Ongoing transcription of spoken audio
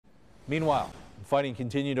Meanwhile, fighting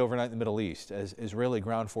continued overnight in the Middle East as Israeli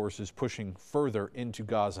ground forces pushing further into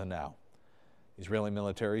Gaza now. The Israeli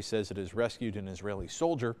military says it has rescued an Israeli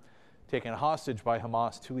soldier taken hostage by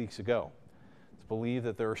Hamas 2 weeks ago. It's believed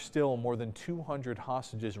that there are still more than 200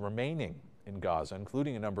 hostages remaining in Gaza,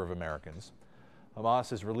 including a number of Americans. Hamas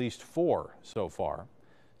has released 4 so far.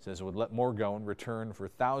 It says it would let more go in return for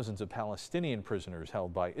thousands of Palestinian prisoners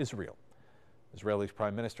held by Israel. Israel's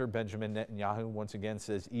Prime Minister Benjamin Netanyahu once again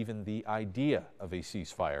says even the idea of a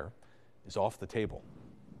ceasefire is off the table.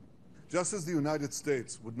 Just as the United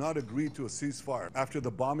States would not agree to a ceasefire after the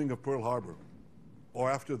bombing of Pearl Harbor or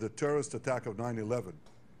after the terrorist attack of 9/11,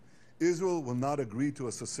 Israel will not agree to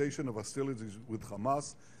a cessation of hostilities with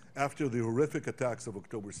Hamas after the horrific attacks of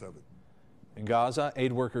October 7th. In Gaza,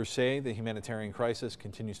 aid workers say the humanitarian crisis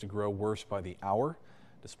continues to grow worse by the hour,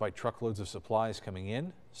 despite truckloads of supplies coming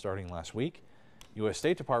in starting last week. U.S.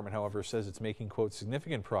 State Department, however, says it's making, quote,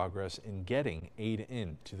 significant progress in getting aid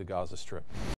in to the Gaza Strip.